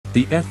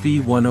The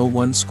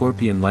FV101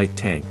 Scorpion Light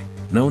tank,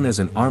 known as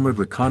an armored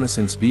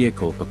reconnaissance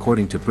vehicle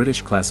according to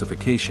British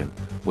classification,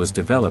 was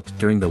developed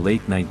during the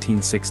late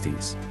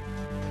 1960s.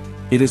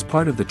 It is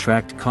part of the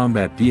Tracked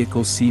Combat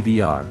Vehicle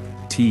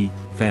CVR-T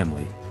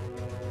family.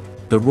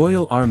 The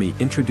Royal Army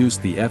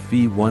introduced the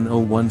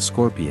FV101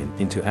 Scorpion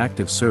into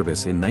active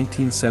service in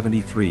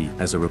 1973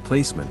 as a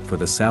replacement for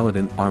the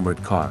Saladin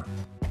armored car.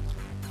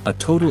 A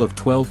total of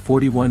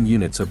 1241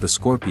 units of the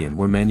Scorpion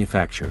were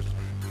manufactured.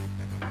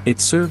 It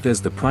served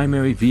as the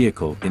primary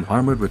vehicle in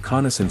armored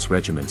reconnaissance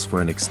regiments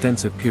for an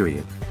extensive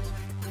period.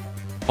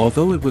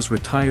 Although it was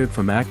retired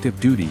from active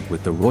duty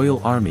with the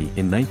Royal Army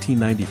in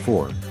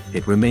 1994,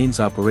 it remains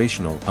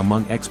operational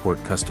among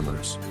export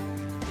customers.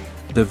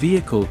 The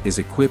vehicle is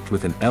equipped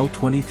with an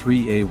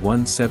L-23A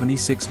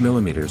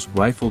 176mm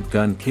rifled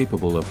gun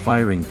capable of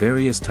firing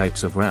various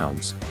types of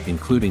rounds,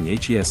 including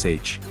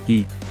HESH,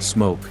 heat,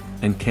 smoke,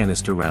 and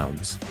canister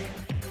rounds.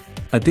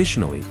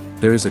 Additionally,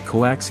 there is a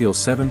coaxial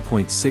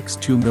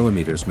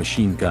 7.62mm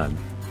machine gun.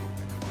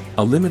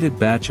 A limited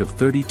batch of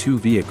 32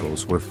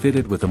 vehicles were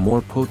fitted with a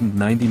more potent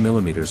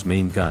 90mm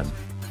main gun.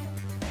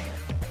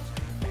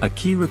 A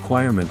key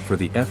requirement for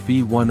the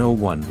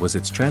FV101 was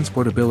its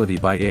transportability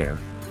by air,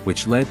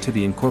 which led to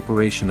the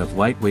incorporation of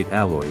lightweight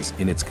alloys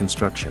in its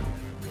construction.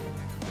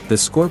 The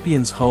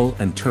Scorpion's hull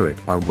and turret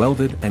are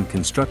welded and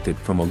constructed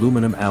from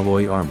aluminum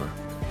alloy armor.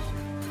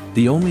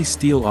 The only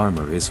steel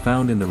armor is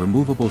found in the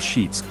removable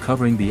sheets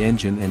covering the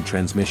engine and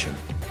transmission.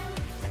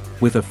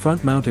 With a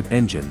front-mounted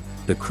engine,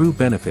 the crew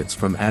benefits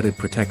from added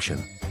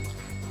protection.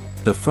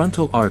 The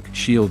frontal arc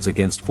shields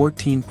against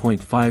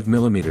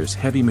 14.5mm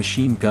heavy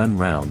machine gun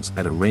rounds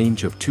at a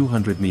range of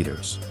 200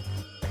 meters.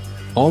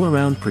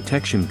 All-around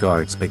protection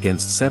guards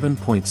against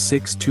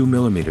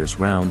 7.62mm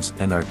rounds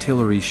and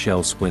artillery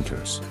shell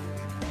splinters.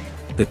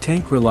 The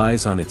tank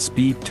relies on its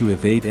speed to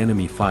evade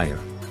enemy fire.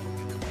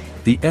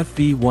 The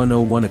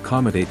FV101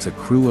 accommodates a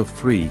crew of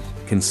 3,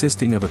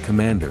 consisting of a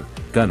commander,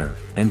 gunner,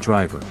 and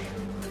driver.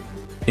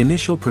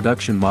 Initial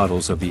production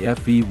models of the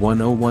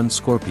FV101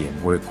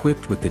 Scorpion were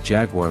equipped with the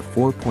Jaguar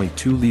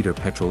 4.2-liter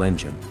petrol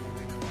engine.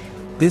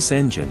 This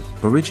engine,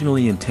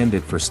 originally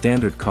intended for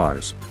standard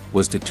cars,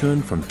 was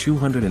detuned from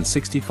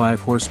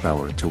 265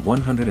 horsepower to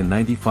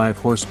 195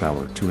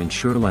 horsepower to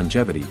ensure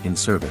longevity in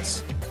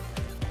service.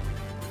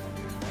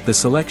 The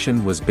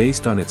selection was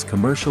based on its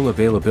commercial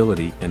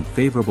availability and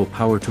favorable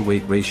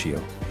power-to-weight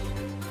ratio.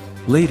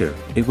 Later,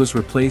 it was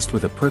replaced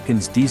with a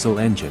Perkins diesel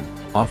engine,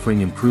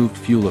 offering improved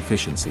fuel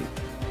efficiency.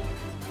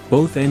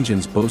 Both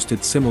engines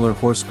boasted similar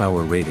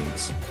horsepower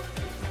ratings.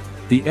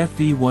 The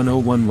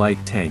FV101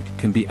 light tank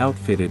can be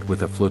outfitted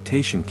with a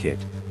flotation kit,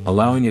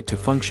 allowing it to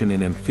function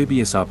in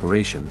amphibious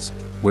operations,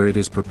 where it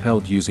is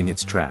propelled using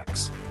its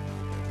tracks.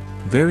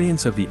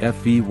 Variants of the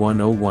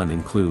FV101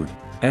 include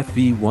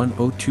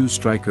FV102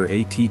 Striker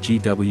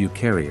ATGW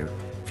carrier,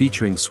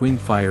 featuring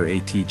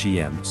Swingfire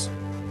ATGMs.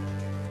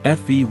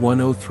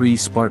 FV103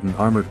 Spartan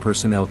Armored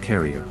Personnel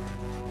Carrier.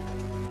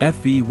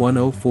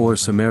 FV104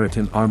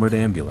 Samaritan Armored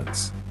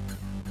Ambulance.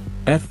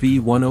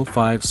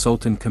 FV105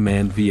 Sultan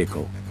Command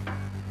Vehicle.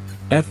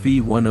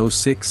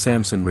 FV106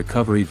 Samson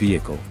Recovery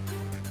Vehicle.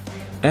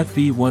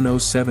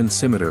 FV107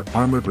 Scimitar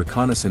Armored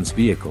Reconnaissance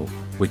Vehicle,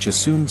 which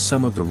assumed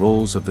some of the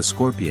roles of the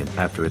Scorpion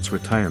after its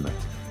retirement.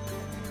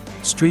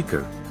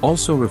 Streaker,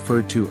 also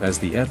referred to as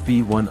the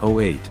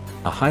FV108,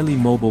 a highly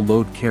mobile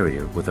load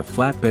carrier with a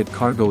flatbed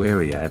cargo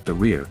area at the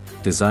rear,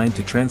 designed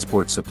to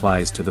transport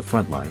supplies to the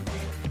front line.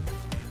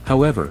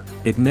 However,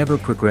 it never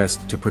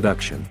progressed to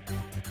production.